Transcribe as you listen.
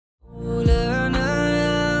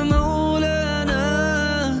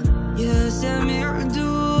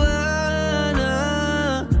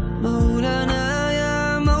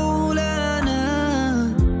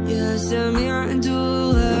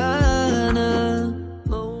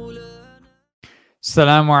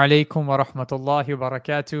Assalamu alaikum wa rahmatullahi wa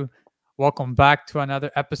barakatuh. Welcome back to another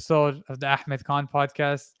episode of the Ahmed Khan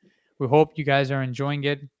podcast. We hope you guys are enjoying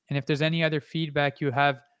it. And if there's any other feedback you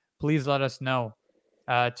have, please let us know.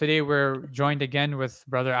 Today, we're joined again with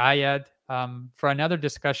Brother Ayad for another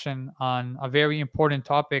discussion on a very important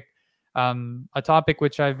topic, a topic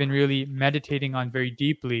which I've been really meditating on very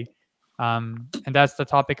deeply, and that's the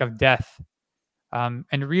topic of death. And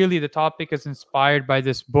really, the topic is inspired by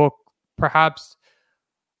this book, perhaps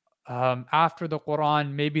after the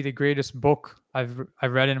Quran, maybe the greatest book I've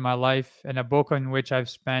read in my life, and a book on which I've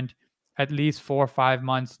spent at least 4 or 5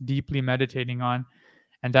 months deeply meditating on,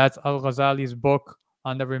 and that's Al Ghazali's book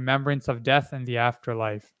on the remembrance of death and the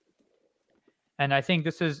afterlife. And I think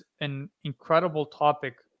this is an incredible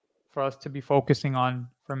topic for us to be focusing on,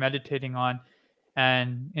 for meditating on,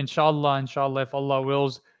 and inshallah, if Allah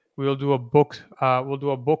wills, we'll do a book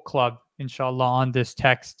club, inshallah, on this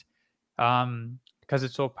text, because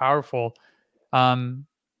it's so powerful. Um,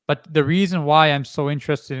 but the reason why I'm so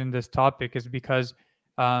interested in this topic is because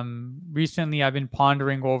recently I've been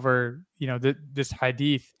pondering over, this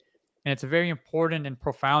hadith, and it's a very important and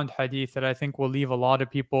profound hadith that I think will leave a lot of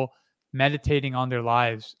people meditating on their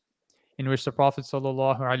lives, in which the Prophet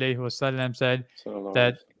sallallahu alaihi wasallam said Sallallahu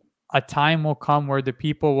that Alaihi a time will come where the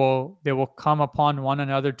people will come upon one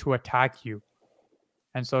another to attack you.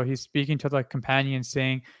 And so he's speaking to the companions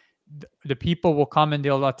saying, the people will come and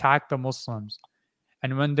they'll attack the Muslims.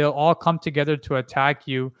 And when they'll all come together to attack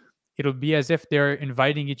you, it'll be as if they're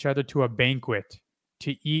inviting each other to a banquet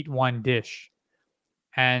to eat one dish.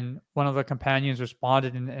 And one of the companions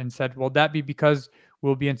responded and said, will that be because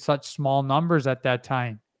we'll be in such small numbers at that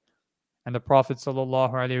time? And the Prophet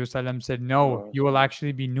ﷺ said, no, you will Wasallam.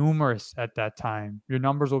 actually be numerous at that time. Your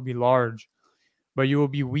numbers will be large, but you will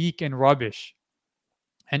be weak and rubbish.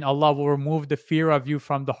 And Allah will remove the fear of you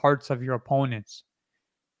from the hearts of your opponents.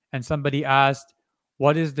 And somebody asked,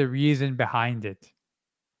 what is the reason behind it?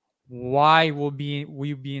 Why will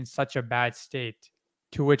we be in such a bad state?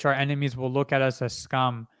 To which our enemies will look at us as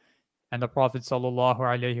scum. And the Prophet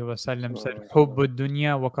ﷺ said, Sallallahu حُبُّ Alaihi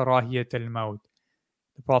الدُّنْيَا وَكَرَاهِيَةَ الْمَوْتِ.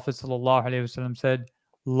 The Prophet ﷺ said,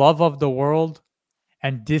 love of the world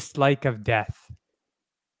and dislike of death,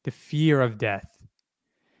 the fear of death.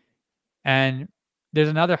 And there's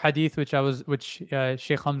another hadith which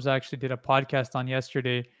Sheikh Hamza actually did a podcast on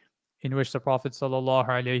yesterday, in which the Prophet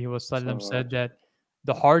ﷺ said Wasallam. that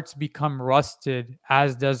the hearts become rusted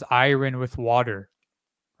as does iron with water,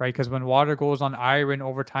 right? Because when water goes on iron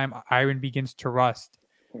over time, iron begins to rust.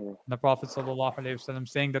 And the Prophet ﷺ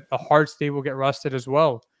saying that the hearts, they will get rusted as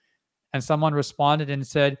well. And someone responded and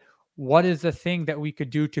said, what is the thing that we could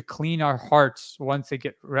do to clean our hearts once they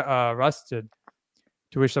get rusted?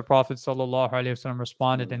 To which the Prophet ﷺ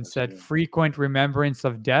responded and said, frequent remembrance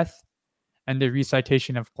of death and the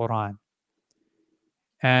recitation of Quran.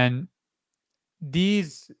 And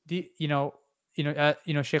Sheikh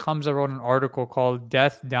Hamza wrote an article called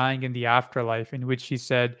 "Death, Dying, in the Afterlife," in which he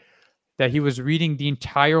said that he was reading the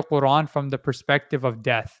entire Quran from the perspective of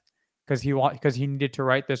death, because he needed to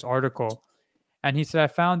write this article. And he said, I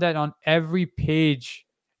found that on every page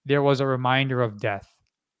there was a reminder of death,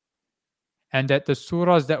 and that the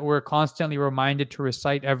surahs that we're constantly reminded to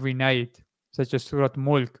recite every night, such as Surah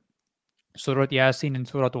Mulk, Surah Yasin, and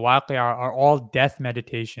Surah Waqi'ah, are all death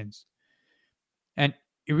meditations. And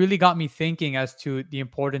it really got me thinking as to the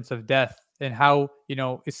importance of death and how,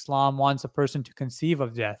 Islam wants a person to conceive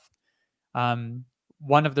of death. Um,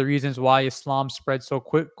 One of the reasons why Islam spread so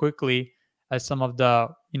quickly, as some of the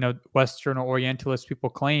Western or Orientalist people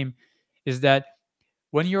claim, is that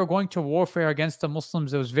when you're going to warfare against the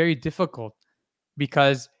Muslims, it was very difficult,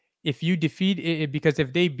 because if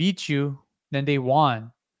they beat you, then they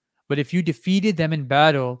won. But if you defeated them in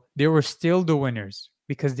battle, they were still the winners,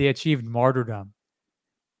 because they achieved martyrdom,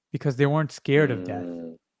 because they weren't scared of death.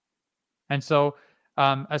 And so,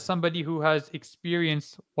 as somebody who has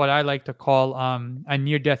experienced what I like to call a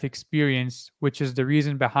near death experience, which is the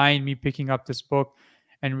reason behind me picking up this book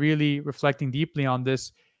and really reflecting deeply on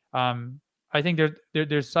this, I think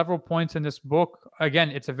there's several points in this book. Again,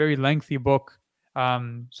 it's a very lengthy book,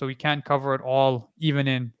 so we can't cover it all, even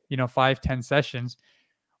in 5-10 sessions.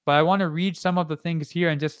 But I want to read some of the things here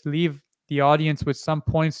and just leave the audience with some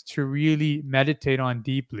points to really meditate on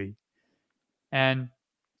deeply. And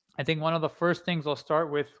I think one of the first things I'll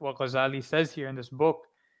start with, what Ghazali says here in this book,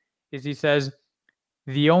 is he says,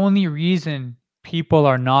 the only reason people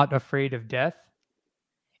are not afraid of death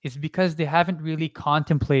is because they haven't really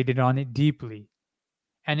contemplated on it deeply,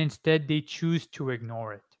 and instead they choose to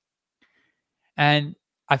ignore it. And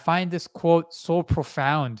I find this quote so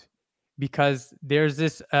profound, because there's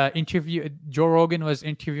this interview. Joe Rogan was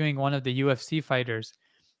interviewing one of the UFC fighters,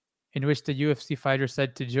 in which the UFC fighter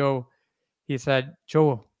said to Joe, he said,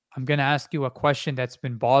 "Joe, I'm going to ask you a question that's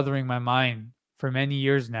been bothering my mind for many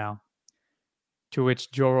years now." To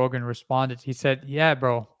which Joe Rogan responded, he said, "Yeah,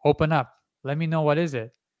 bro, open up. Let me know, what is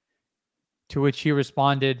it?" To which he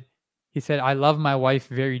responded, he said, "I love my wife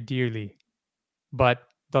very dearly, but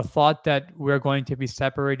the thought that we're going to be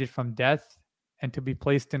separated from death and to be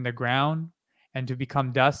placed in the ground and to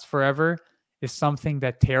become dust forever is something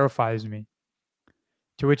that terrifies me."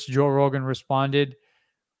 To which Joe Rogan responded,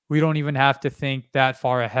 "We don't even have to think that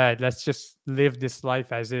far ahead. Let's just live this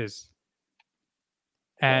life as is."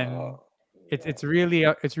 And Wow. it's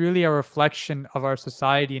really a reflection of our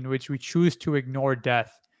society in which we choose to ignore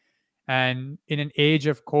death. And in an age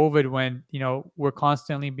of COVID, when we're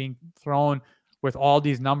constantly being thrown with all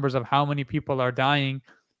these numbers of how many people are dying,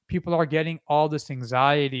 people are getting all this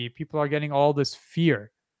anxiety, people are getting all this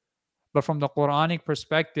fear. But from the Quranic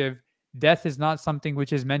perspective, death is not something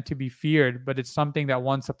which is meant to be feared, but it's something that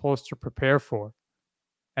one's supposed to prepare for.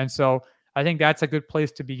 And so I think that's a good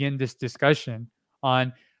place to begin this discussion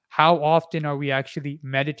on how often are we actually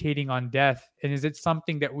meditating on death, and is it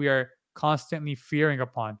something that we are constantly fearing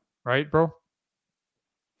upon, right, bro?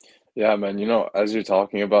 Yeah, man, as you're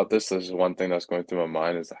talking about this, there's one thing that's going through my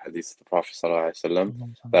mind is the hadith of the Prophet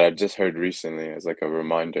ﷺ that I just heard recently as like a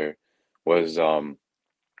reminder was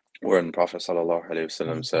wherein the Prophet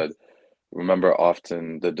ﷺ said, remember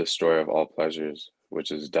often the destroyer of all pleasures,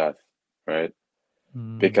 which is death, right?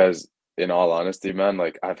 Mm, Because in all honesty, man,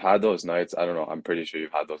 like I've had those nights, I don't know, I'm pretty sure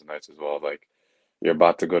you've had those nights as well. Like you're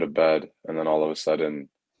about to go to bed and then all of a sudden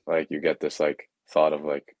like you get this like thought of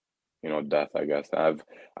like death, I guess.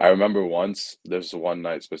 I remember once there's one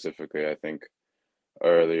night specifically, I think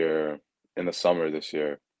earlier in the summer this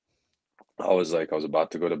year, I was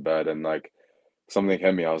about to go to bed and like something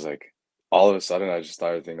hit me. I was like all of a sudden I just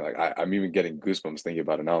started thinking like I'm even getting goosebumps thinking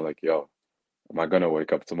about it now. Like, yo, am I gonna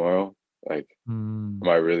wake up tomorrow? Like, am mm,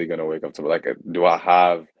 I really gonna wake up tomorrow? Like, do I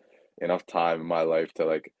have enough time in my life to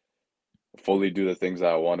like fully do the things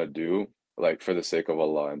that I want to do, like for the sake of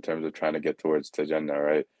Allah, in terms of trying to get towards to Jannah,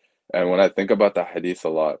 right? And when I think about that hadith a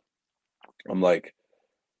lot, I'm like,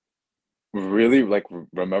 really, like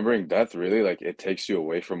remembering death, really, like it takes you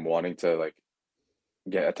away from wanting to like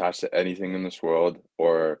get attached to anything in this world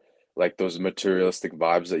or like those materialistic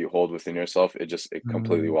vibes that you hold within yourself. It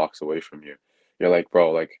completely mm, walks away from you. You're like,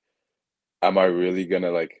 bro, like, am I really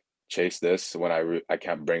gonna like chase this when I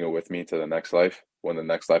can't bring it with me to the next life when the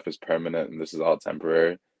next life is permanent and this is all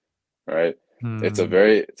temporary? Right? mm. It's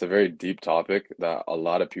a very deep topic that a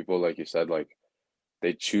lot of people, like you said, like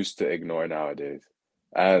they choose to ignore nowadays.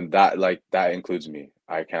 And that includes me.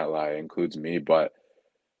 I can't lie, it includes me, but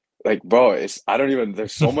like bro, it's I don't even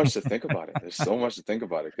there's so much to think about it. There's so much to think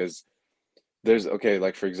about it because there's okay,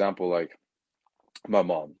 like for example, like my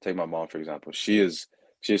mom, take my mom for example. She is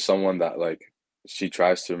someone that like she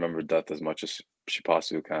tries to remember death as much as she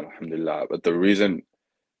possibly can, alhamdulillah. But the reason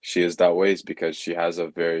she is that way is because she's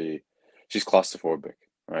claustrophobic,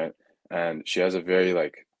 right? And she has a very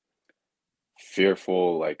like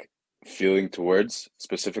fearful like feeling towards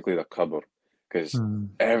specifically the qabr, because Mm,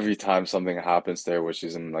 every time something happens to her where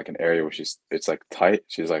she's in like an area where it's like tight,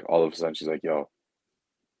 she's like all of a sudden she's like, yo,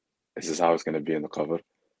 is this how it's gonna be in the qabr?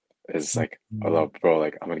 It's mm, like, mm, although bro,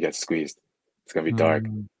 like I'm gonna get squeezed. It's gonna be dark.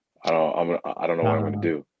 mm. I don't know what I'm gonna Uh,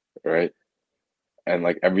 do, right? And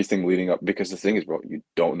like everything leading up because the thing is, bro, you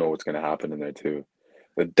don't know what's gonna happen in there too.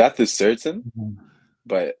 The death is certain, mhm,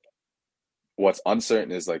 but what's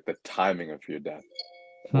uncertain is like the timing of your death,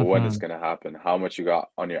 when it's mhm. gonna happen, how much you got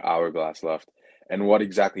on your hourglass left, and what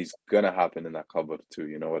exactly is gonna happen in that qabr too.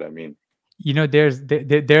 You know what I mean?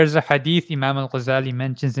 There's a hadith Imam Al Ghazali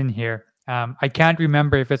mentions in here. I can't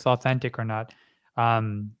remember if it's authentic or not,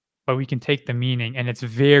 um, but we can take the meaning, and it's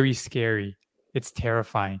very scary. It's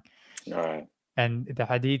terrifying. All right. And the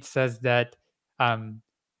hadith says that um,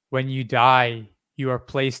 when you die, you are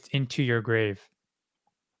placed into your grave,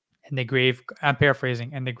 and the grave. I'm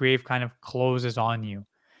paraphrasing, and the grave kind of closes on you,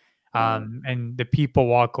 Mm. and the people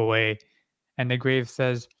walk away, and the grave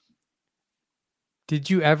says, "Did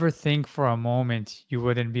you ever think for a moment you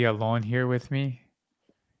wouldn't be alone here with me?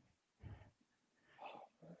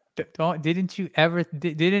 Don't didn't you ever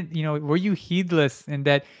didn't were you heedless in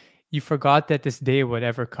that you forgot that this day would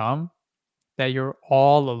ever come, that you're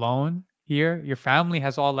all alone here, your family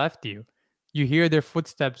has all left you, you hear their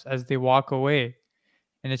footsteps as they walk away,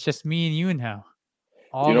 and it's just me and you now,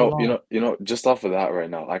 all alone." Just off of that right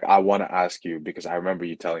now, like I want to ask you because I remember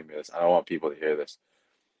you telling me this. I don't want people to hear this.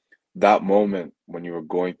 that moment when you were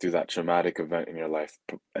going through that traumatic event in your life,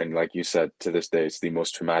 and like you said, to this day, it's the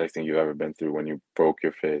most traumatic thing you've ever been through when you broke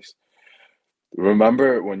your face.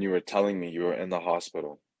 Remember when you were telling me you were in the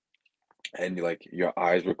hospital and like your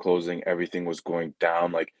eyes were closing, everything was going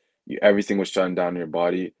down, like everything was shutting down in your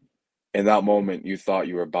body. In that moment, you thought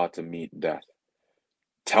you were about to meet death.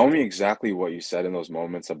 Tell me exactly what you said in those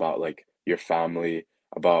moments about like your family,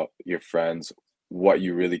 about your friends, what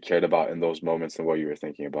you really cared about in those moments and what you were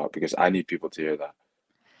thinking about, because I need people to hear that.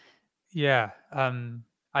 Yeah.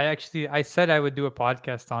 I said I would do a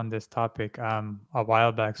podcast on this topic a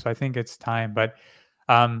while back, so I think it's time. But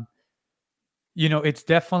um, it's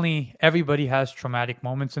definitely everybody has traumatic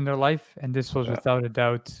moments in their life, and this was Yeah. without a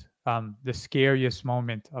doubt the scariest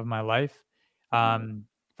moment of my life. Mhm. Um,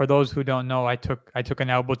 for those who don't know, I took an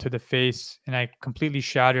elbow to the face and I completely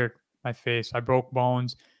shattered my face. I broke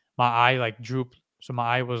bones. My eye like drooped, so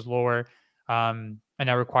my eye was lower, and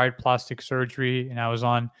I required plastic surgery. And I was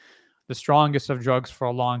on the strongest of drugs for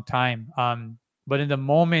a long time. But in the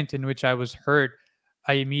moment in which I was hurt,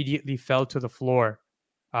 I immediately fell to the floor.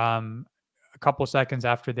 Um, a couple seconds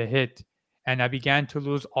after the hit, and I began to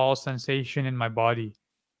lose all sensation in my body.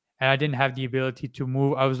 And I didn't have the ability to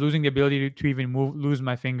move. I was losing the ability to even move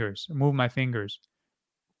my fingers,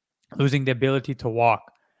 losing the ability to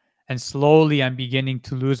walk. And slowly I'm beginning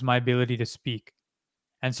to lose my ability to speak.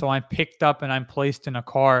 And so I'm picked up and I'm placed in a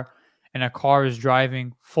car, and a car is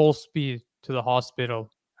driving full speed to the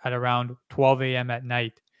hospital at around 12 a.m. at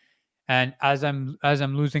night. And as I'm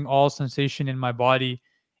losing all sensation in my body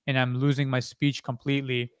and I'm losing my speech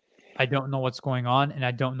completely, I don't know what's going on and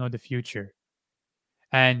I don't know the future.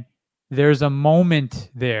 And there's a moment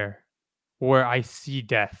there where I see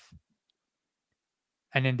death.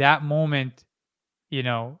 And in that moment, you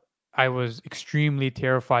know, I was extremely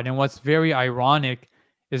terrified. And what's very ironic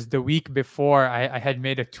is the week before, I had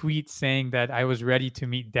made a tweet saying that I was ready to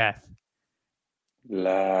meet death.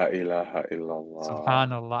 La ilaha illallah.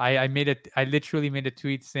 Subhanallah. I literally made a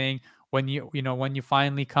tweet saying when you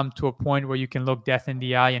finally come to a point where you can look death in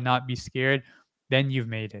the eye and not be scared, then you've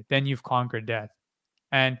made it. Then you've conquered death.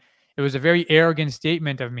 And it was a very arrogant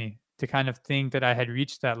statement of me to kind of think that I had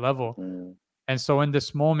reached that level. Mm, And so in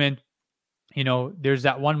this moment, there's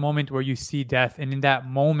that one moment where you see death, and in that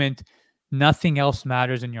moment, nothing else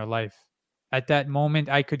matters in your life. At that moment,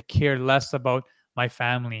 I could care less about my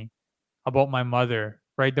family, about my mother,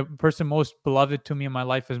 right? The person most beloved to me in my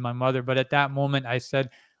life is my mother. But at that moment, I said,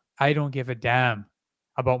 I don't give a damn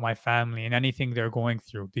about my family and anything they're going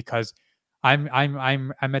through because I'm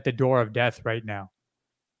at the door of death right now.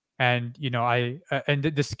 And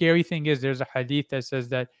the scary thing is there's a hadith that says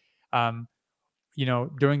that um,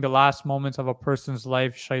 during the last moments of a person's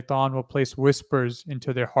life, shaitan will place whispers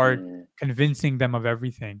into their heart, mm, convincing them of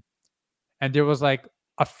everything. And there was like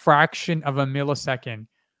a fraction of a millisecond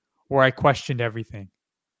where I questioned everything,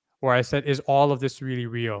 where I said, is all of this really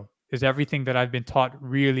real? Is everything that I've been taught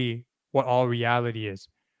really what all reality is?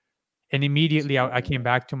 And immediately I came subhanallah.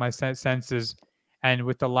 back to my senses. And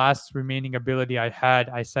with the last remaining ability I had,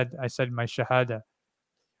 I said my shahada.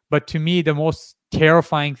 But to me, the most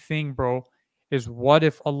terrifying thing, bro, is what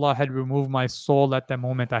if Allah had removed my soul at the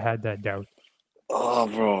moment I had that doubt? Oh,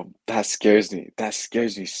 bro, that scares me. That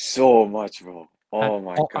scares me so much, bro. And Oh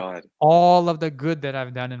my God. all of the good that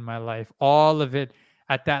I've done in my life, all of it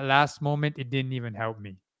at that last moment, it didn't even help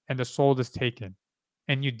me. And the soul is taken.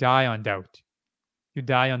 And you die on doubt. You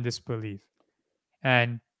die on disbelief.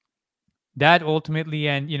 And that ultimately,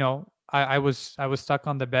 and I was stuck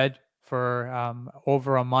on the bed for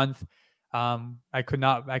over a month. I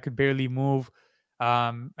could barely move.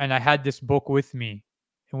 And I had this book with me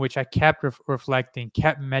in which I kept reflecting,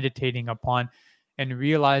 kept meditating upon, and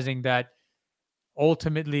realizing that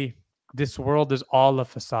ultimately this world is all a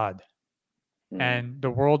facade, Mm, and the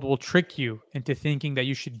world will trick you into thinking that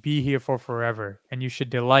you should be here for forever and you should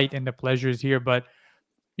delight in the pleasures here. But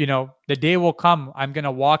the day will come. I'm going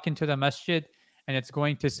to walk into the masjid and it's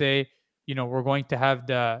going to say, we're going to have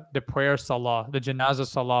the prayer salah, the janazah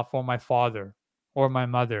salah for my father or my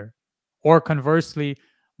mother. Or conversely,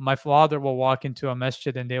 my father will walk into a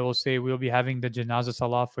masjid and they will say, we'll be having the janazah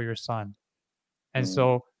salah for your son. And mm,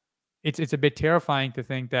 so it's a bit terrifying to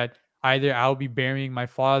think that either I'll be burying my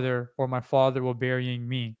father or my father will burying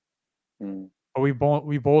me. mm, But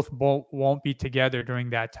we both won't be together during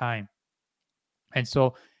that time. And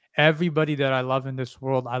so everybody that I love in this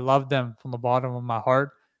world, I love them from the bottom of my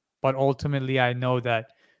heart. But ultimately, I know that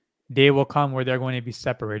day will come where they're going to be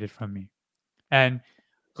separated from me. And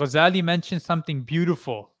Ghazali mentioned something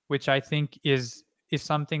beautiful, which I think is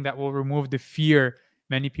something that will remove the fear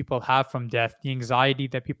many people have from death, the anxiety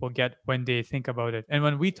that people get when they think about it. And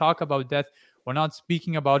when we talk about death, we're not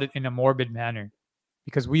speaking about it in a morbid manner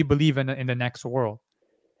because we believe in the next world.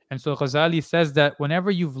 And so Ghazali says that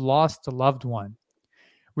whenever you've lost a loved one,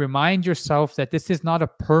 remind yourself that this is not a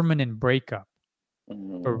permanent breakup, but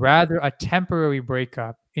Mm-hmm. rather a temporary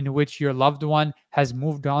breakup in which your loved one has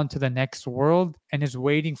moved on to the next world and is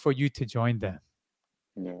waiting for you to join them.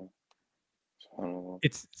 Yeah.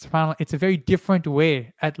 SubhanAllah. It's a very different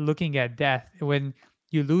way at looking at death. When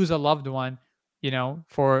you lose a loved one,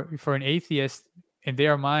 for an atheist, in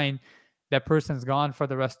their mind, that person's gone for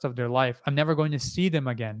the rest of their life. I'm never going to see them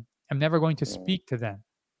again. I'm never going to Yeah. speak to them.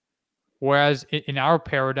 Whereas in our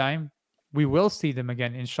paradigm, we will see them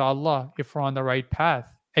again, inshallah, if we're on the right path.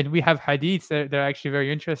 And we have hadiths that are actually very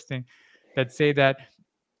interesting that say that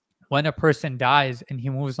when a person dies and he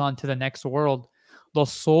moves on to the next world, the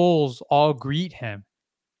souls all greet him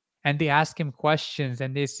and they ask him questions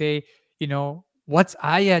and they say, what's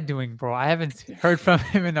Aya doing, bro? I haven't heard from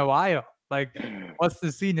him in a while. Like, what's the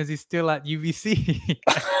scene? Is he still at UBC?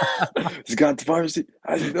 He's gone to pharmacy.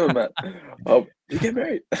 How's he doing, man? Oh, he get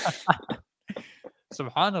married.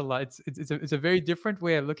 Subhanallah, it's a very different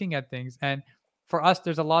way of looking at things. And for us,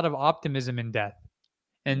 there's a lot of optimism in death.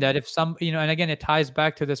 And that Mm, if and again, it ties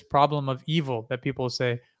back to this problem of evil that people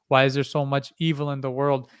say, why is there so much evil in the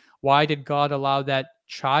world? Why did God allow that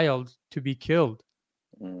child to be killed?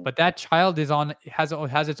 mm. But that child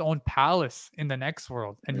has its own palace in the next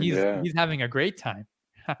world, and he's Yeah. he's having a great time.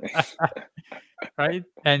 Right?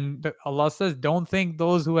 And Allah says, don't think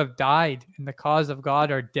those who have died in the cause of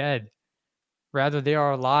God are dead. Rather, they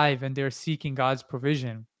are alive and they're seeking God's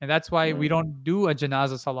provision. And that's why we Mm. don't do a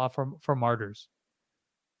janazah salah for martyrs,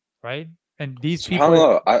 right? And these people,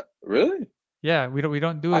 SubhanAllah. Really? yeah, we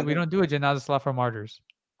don't do I it. We never don't do a janazah salah for martyrs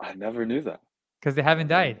I never knew that. because they I haven't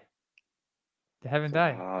never knew. died. They haven't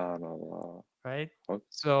died, SubhanAllah. right? What?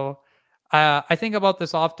 So, I think about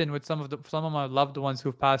this often with some of my loved ones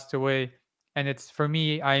who've passed away, and it's for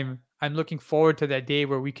me. I'm looking forward to that day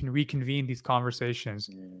where we can reconvene these conversations,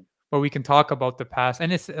 Mm, where we can talk about the past.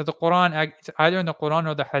 And it's the Quran, it's either in the Quran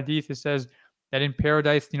or the Hadith. It says that in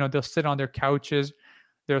paradise, they'll sit on their couches,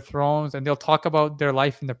 their thrones, and they'll talk about their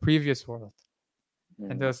life in the previous world.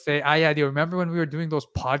 And mm. they'll say, "Ah, yeah, do you remember when we were doing those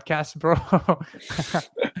podcasts, bro?"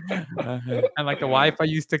 And like the Wi-Fi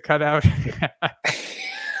used to cut out.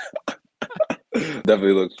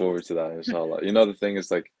 Definitely look forward to that, inshallah. You know, the thing is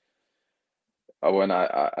like when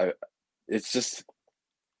it's just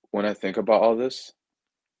when I think about all this,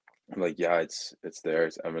 I'm like, yeah, it's there,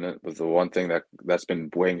 it's eminent. But the one thing that's been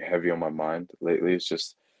weighing heavy on my mind lately is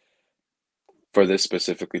just for this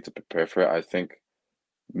specifically to prepare for it. I think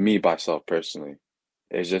me myself personally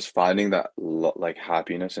is just finding that like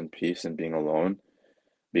happiness and peace and being alone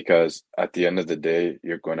because at the end of the day,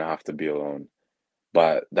 you're going to have to be alone.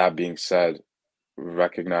 But that being said,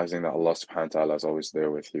 recognizing that Allah subhanahu wa ta'ala is always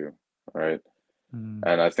there with you, right? Mm,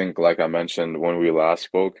 And I think like I mentioned when we last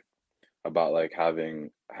spoke about like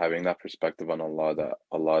having that perspective on Allah that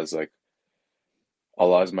Allah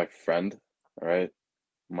is my friend, right?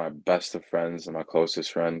 My best of friends and my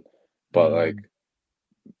closest friend. But like mm,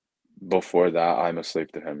 before that, I'm a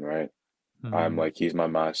slave to him, right? I'm mm, like he's my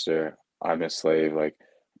master. I'm his slave. Like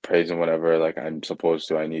praise him whenever like I'm supposed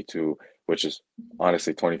to. I need to, which is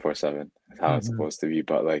honestly 24/7. That's how it's mhm, supposed to be.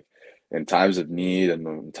 But like in times of need and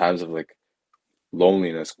in times of like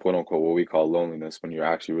loneliness, quote unquote, what we call loneliness, when you're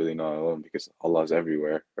actually really not alone because Allah's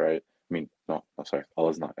everywhere, right? I mean, no, I'm sorry,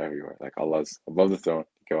 Allah's not everywhere. Like Allah's above the throne.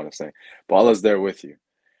 You get what I'm saying? But Allah's there with you,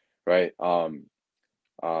 right?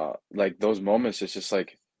 Like those moments, it's just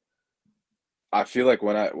like I feel like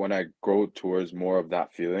when I grow towards more of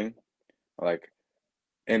that feeling, like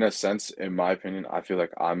in a sense, in my opinion, I feel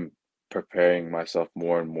like I'm preparing myself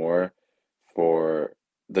more and more for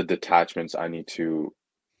the detachments I need to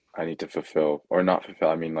fulfill or not fulfill.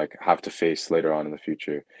 I mean, like have to face later on in the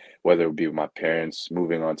future, whether it be my parents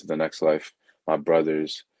moving on to the next life, my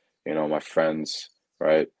brothers, my friends,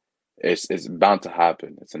 right? It's bound to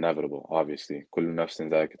happen. It's inevitable, obviously. كل نفس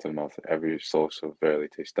ذائقة الموت. Every soul shall verily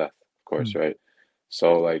taste death, of course, mm, right?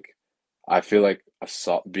 So like, I feel like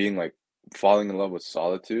being like falling in love with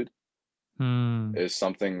solitude mm. is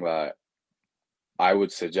something that I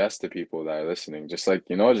would suggest to people that are listening. Just like,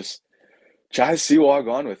 just try to see walk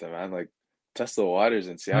on with it, man. Like test the waters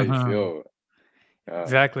and see how you Uh-huh. feel. Yeah.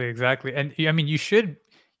 Exactly, exactly. And I mean, you should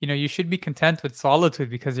be content with solitude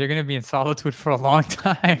because you're going to be in solitude for a long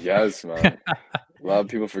time. Yes, man. A lot of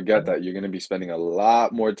people forget that you're gonna be spending a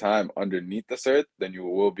lot more time underneath this earth than you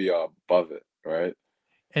will be above it, right?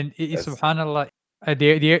 And That's subhanallah,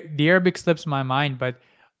 the Arabic slips my mind, but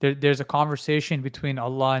there's a conversation between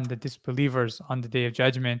Allah and the disbelievers on the Day of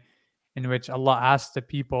Judgment, in which Allah asks the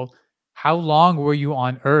people, "How long were you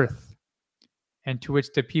on earth?" And to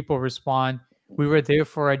which the people respond, "We were there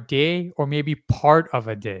for a day or maybe part of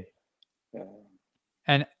a day." Yeah.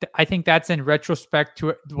 And I think that's in retrospect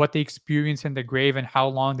to what they experience in the grave and how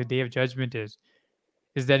long the Day of Judgment is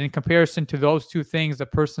that in comparison to those two things, the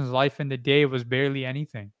person's life in the day was barely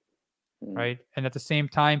anything, Mm. right? And at the same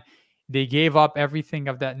time, they gave up everything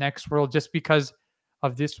of that next world just because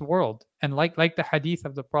of this world. And like the hadith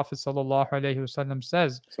of the Prophet sallallahu alaihi wasallam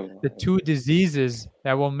says, the two diseases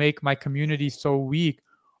that will make my community so weak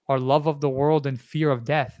are love of the world and fear of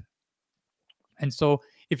death. And so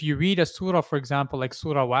if you read a surah, for example, like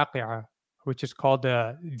Surah Waqi'ah, which is called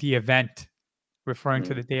the event, referring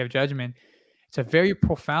to the Mm. Day of Judgment, it's a very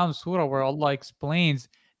profound surah where Allah explains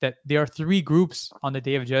that there are three groups on the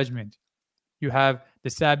Day of Judgment. You have the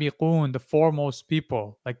Sabiqun, the foremost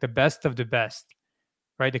people, like the best of the best,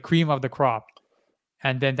 right? The cream of the crop.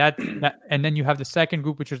 And then and then you have the second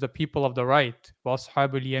group, which is the people of the right,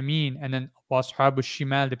 washabul yameen, and then washabul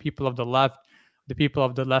shimal, the people of the people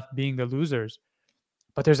of the left being the losers.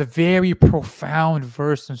 But there's a very profound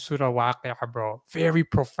verse in Surah Waqi'ah, bro. Very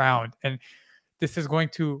profound. And this is going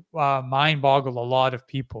to mind boggle a lot of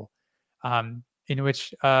people. In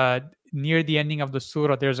which, near the ending of the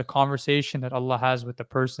surah, there's a conversation that Allah has with the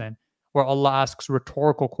person where Allah asks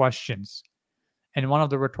rhetorical questions. And one of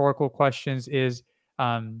the rhetorical questions is,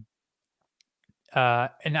 and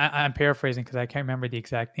I'm paraphrasing because I can't remember the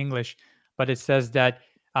exact English, but it says that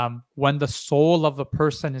when the soul of a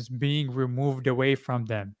person is being removed away from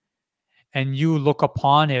them, and you look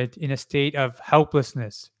upon it in a state of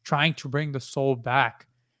helplessness, trying to bring the soul back,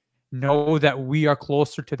 know that we are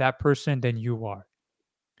closer to that person than you are.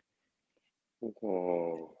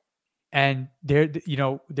 Whoa. And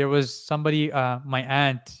there was somebody, my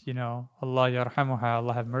aunt, Allah yarhamuha,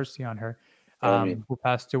 Allah have mercy on her, Ameen. who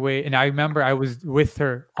passed away. And I remember I was with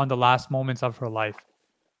her on the last moments of her life,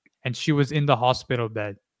 and she was in the hospital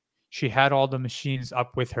bed. She had all the machines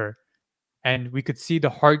up with her, and we could see the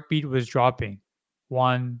heartbeat was dropping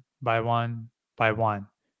one by one by one.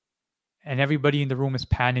 And everybody in the room is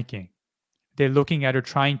panicking. They're looking at her,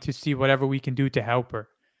 trying to see whatever we can do to help her.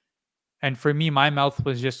 And for me, my mouth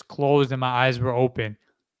was just closed and my eyes were open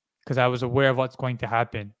because I was aware of what's going to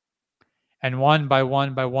happen. And one by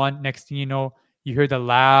one by one, next thing you know, you hear the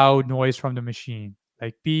loud noise from the machine,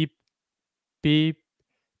 like beep, beep,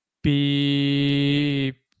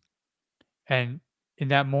 beep. And in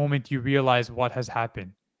that moment, you realize what has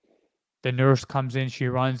happened. The nurse comes in, she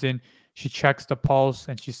runs in, she checks the pulse,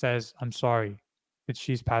 and she says, "I'm sorry that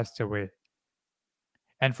she's passed away."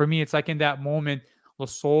 And for me, it's like in that moment, the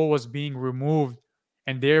soul was being removed,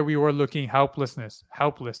 and there we were looking helpless,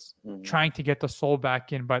 Mm. trying to get the soul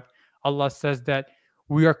back in. But Allah says that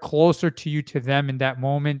we are closer to you, to them in that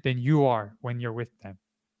moment than you are when you're with them.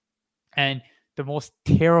 And the most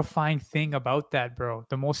terrifying thing about that, bro,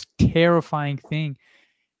 the most terrifying thing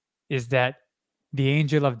is that the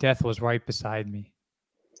angel of death was right beside me.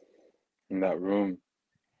 In that room.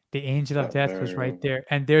 The angel of That death very was right room. there.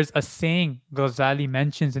 And there's a saying Ghazali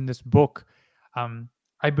mentions in this book.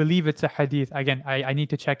 I believe it's a hadith. Again, I need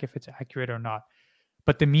to check if it's accurate or not.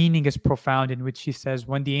 But the meaning is profound, in which he says,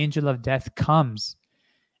 when the angel of death comes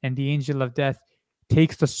and the angel of death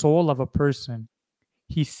takes the soul of a person,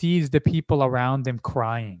 he sees the people around them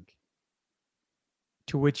crying.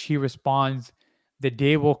 To which he responds, "The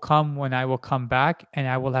day will come when I will come back and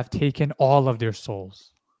I will have taken all of their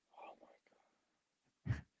souls."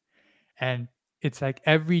 And it's like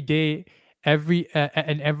every day,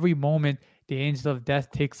 and every moment, the angel of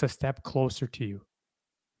death takes a step closer to you,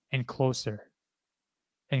 and closer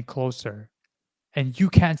and closer, and you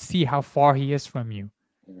can't see how far he is from you.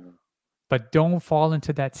 Yeah. But don't fall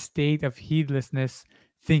into that state of heedlessness,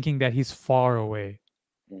 thinking that he's far away,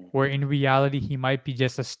 Mm. where in reality he might be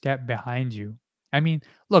just a step behind you. I mean,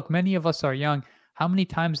 look, many of us are young. How many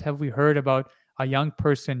times have we heard about a young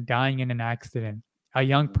person dying in an accident, a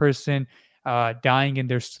young person dying in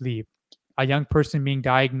their sleep, a young person being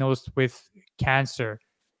diagnosed with cancer?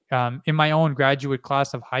 In my own graduate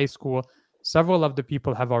class of high school, several of the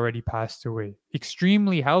people have already passed away,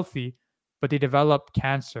 extremely healthy, but they developed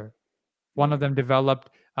cancer. One of them developed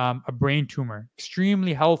a brain tumor.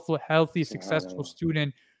 Extremely healthy, successful Subhanallah.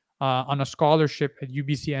 student on a scholarship at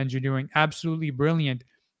UBC Engineering. Absolutely brilliant.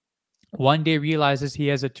 One day realizes he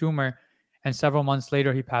has a tumor, and several months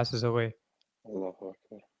later he passes away. Allahu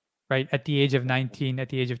Akbar. Right at the age of 19, at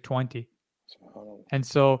the age of 20. Subhanallah. And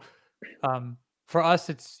so, for us,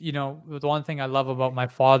 it's the one thing I love about my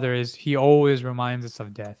father is he always reminds us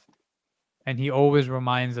of death. And he always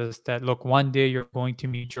reminds us that, look, one day you're going to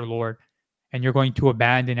meet your Lord and you're going to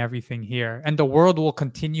abandon everything here. And the world will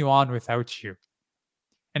continue on without you.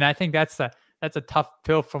 And I think that's a tough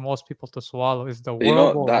pill for most people to swallow, is the You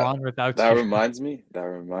world know will that run that without you. reminds me. That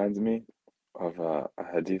reminds me of a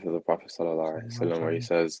hadith of the Prophet sallallahu alaihi wasallam where he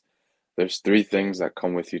says, "There's three things that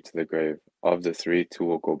come with you to the grave. Of the three, two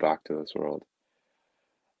will go back to this world.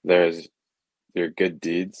 There's your good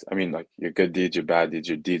deeds. I mean, like your good deeds, your bad deeds,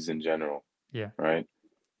 your deeds in general, Yeah. right?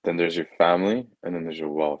 Then there's your family, and then there's your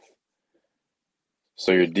wealth.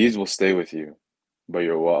 So your deeds will stay with you, but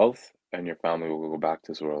your wealth and your family will go back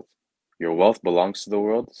to this world. Your wealth belongs to the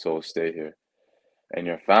world, so it'll stay here. And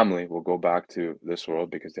your family will go back to this world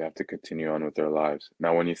because they have to continue on with their lives.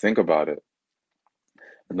 Now, when you think about it,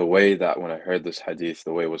 and the way that when I heard this hadith,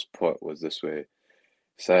 the way it was put was this way.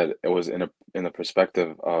 Said it was in the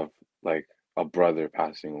perspective of like a brother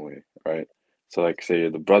passing away, right? So like say you're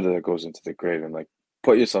the brother that goes into the grave and like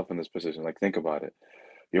put yourself in this position. Like think about it.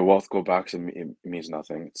 Your wealth go back and it means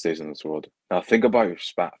nothing. It stays in this world. Now think about your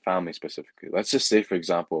family specifically. Let's just say, for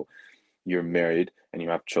example, you're married and you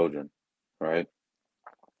have children, right?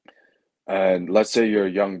 And let's say you're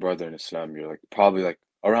a young brother in Islam. You're like probably like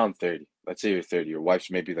around 30. Let's say you're 30. Your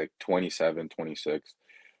wife's maybe like 27, 26.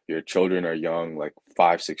 Your children are young, like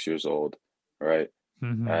 5, 6 years old, right?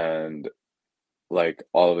 Mm-hmm. And like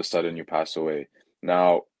all of a sudden you pass away.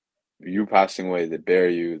 Now, you passing away, they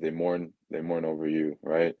bury you, they mourn over you,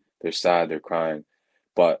 right? They're sad, they're crying.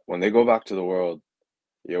 But when they go back to the world,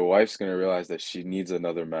 your wife's gonna realize that she needs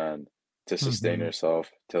another man to sustain Mm-hmm.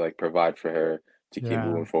 herself, to like provide for her, to keep Yeah.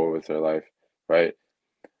 moving forward with her life, right?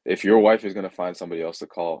 If your wife is gonna find somebody else to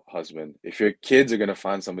call husband, if your kids are gonna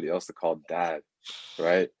find somebody else to call dad,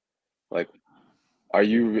 right? Like, are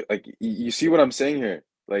you like you see what I'm saying here?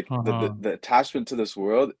 Like Uh-huh. the attachment to this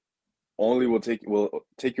world only will take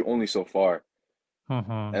you only so far.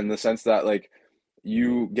 Uh-huh. In the sense that like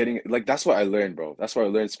you getting like that's what I learned, bro. That's what I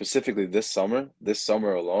learned specifically this summer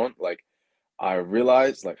alone. Like I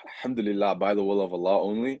realized, like, alhamdulillah, by the will of Allah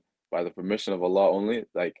only, by the permission of Allah only,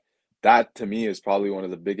 like that to me is probably one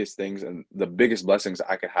of the biggest things and the biggest blessings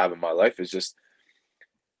I could have in my life is just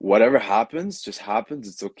whatever happens, just happens.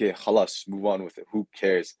 It's okay. Khalas, move on with it. Who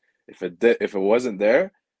cares? If it wasn't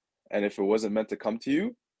there and if it wasn't meant to come to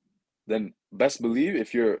you, then best believe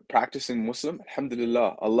if you're practicing Muslim,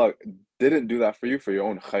 alhamdulillah, Allah didn't do that for you for your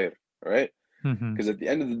own khair, right? Mm-hmm. Because at the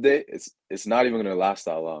end of the day, it's not even gonna last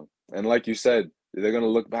that long. And like you said, they're gonna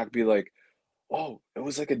look back, be like, oh, it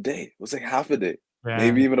was like a day, it was like half a day,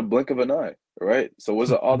 maybe Yeah. even a blink of an eye, right? So was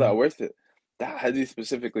it all that worth it? That hadith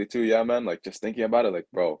specifically too, yeah, man. Like just thinking about it, like,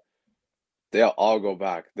 bro, they'll all go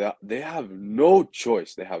back. They have no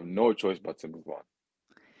choice. They have no choice but to move on.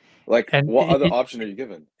 Like, And what other option are you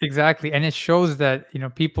given? exactly, and it shows that,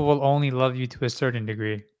 people will only love you to a certain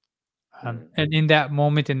degree. Mm, And in that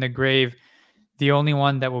moment in the grave, the only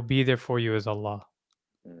one that will be there for you is Allah.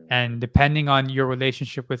 mm, And depending on your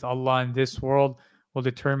relationship with Allah in this world will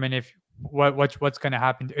determine if what's going to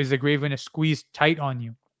happen. Is the grave going to squeeze tight on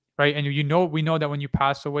you, right? And we know that when you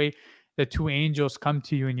pass away, the two angels come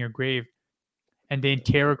to you in your grave and they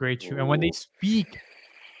interrogate you. And ooh, when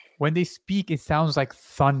they speak, it sounds like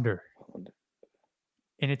thunder,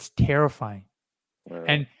 and it's terrifying. uh,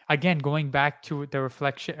 And again, going back to the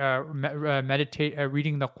reflection, meditate,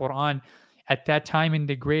 reading the Quran, at that time in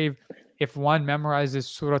the grave, if one memorizes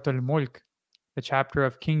Surah Al Mulk, the chapter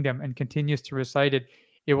of kingdom, and continues to recite it,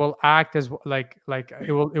 it will act as like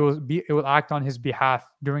it will act on his behalf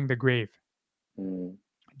mm,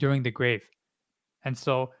 during the grave. And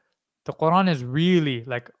so, the Quran is really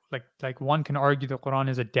like one can argue the Quran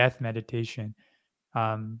is a death meditation,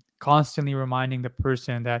 constantly reminding the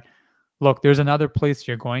person that, look, there's another place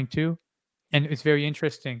you're going to. And it's very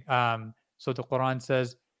interesting. So the Quran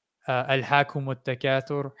says, "Alhaakum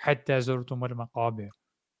takathur hatta zurtum al-maqabir."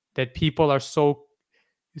 That people are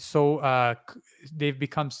they've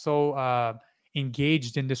become so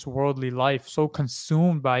engaged in this worldly life, so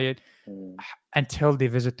consumed by it, mm, until they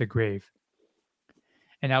visit the grave.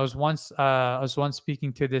 And I was once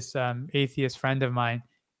speaking to this atheist friend of mine,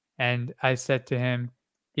 and I said to him,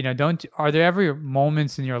 don't are there ever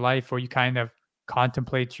moments in your life where you kind of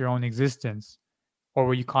contemplate your own existence, or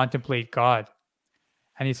where you contemplate God?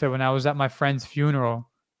 And he said, when I was at my friend's funeral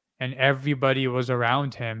and everybody was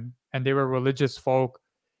around him and they were religious folk,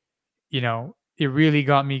 it really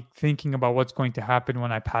got me thinking about what's going to happen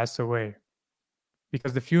when I pass away.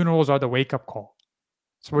 Because the funerals are the wake up call.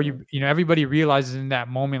 It's where mm, everybody realizes in that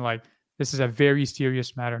moment, like, this is a very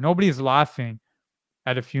serious matter. Nobody's laughing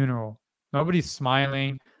at a funeral. Nobody's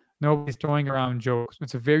smiling. Nobody's throwing around jokes.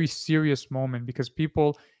 It's a very serious moment because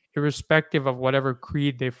people irrespective of whatever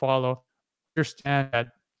creed they follow, understand that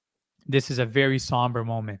this is a very somber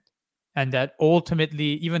moment. And that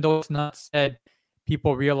ultimately, even though it's not said,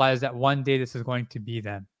 people realize that one day this is going to be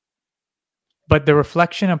them. But the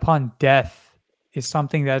reflection upon death is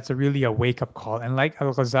something that's really a wake up call. And like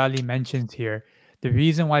Al Ghazali mentions here, the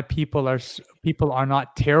reason why people are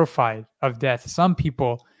not terrified of death, some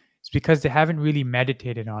people, is because they haven't really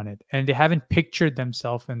meditated on it and they haven't pictured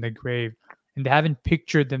themselves in the grave and they haven't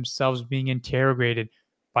pictured themselves being interrogated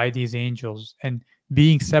by these angels and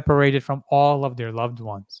being separated from all of their loved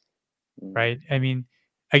ones, Mm. right? I mean,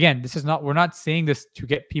 again, this is not, we're not saying this to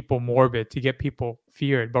get people morbid, to get people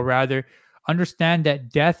feared, but rather understand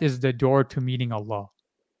that death is the door to meeting Allah.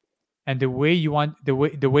 And the way you want the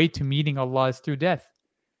way to meeting Allah is through death.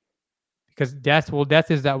 Because death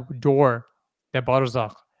is that door, that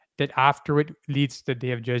barzakh, that after it leads to the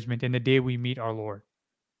day of judgment and the day we meet our Lord.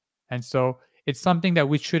 And so it's something that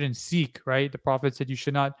we shouldn't seek, right? The Prophet said you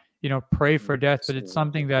should not, pray for death, but it's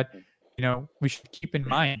something that, we should keep in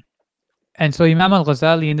mind. And so Imam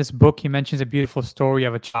al-Ghazali in this book, he mentions a beautiful story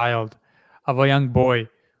of a child, of a young boy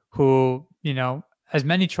who, as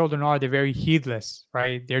many children are, they're very heedless,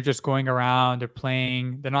 right? They're just going around, they're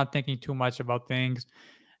playing, they're not thinking too much about things.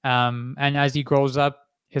 And as he grows up,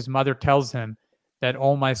 his mother tells him that,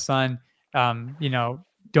 oh, my son,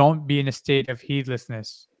 don't be in a state of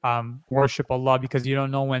heedlessness. Worship Allah because you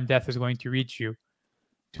don't know when death is going to reach you.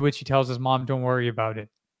 To which he tells his mom, don't worry about it.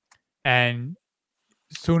 And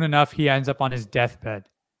soon enough, he ends up on his deathbed.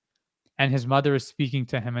 And his mother is speaking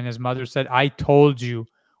to him. And his mother said, I told you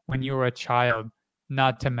when you were a child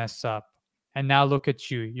not to mess up. And now look at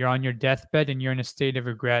you. You're on your deathbed and you're in a state of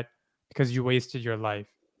regret because you wasted your life.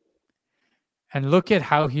 And look at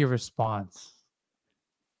how he responds.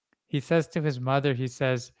 He says to his mother, he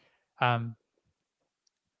says, I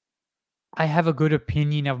have a good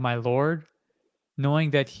opinion of my Lord,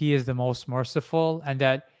 knowing that he is the most merciful and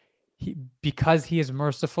that because he is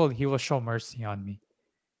merciful, he will show mercy on me.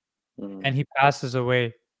 Mm. And he passes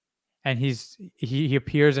away. And he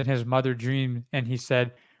appears in his mother dream and he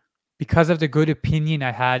said, because of the good opinion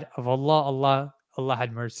I had of Allah, Allah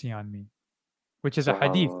had mercy on me. Which is a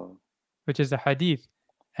hadith. Subhanallah. Which is a hadith.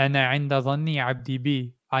 أَنَا عِنْدَ ظَنِّ عَبْدِي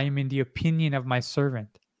بِي. I am in the opinion of my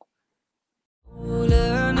servant.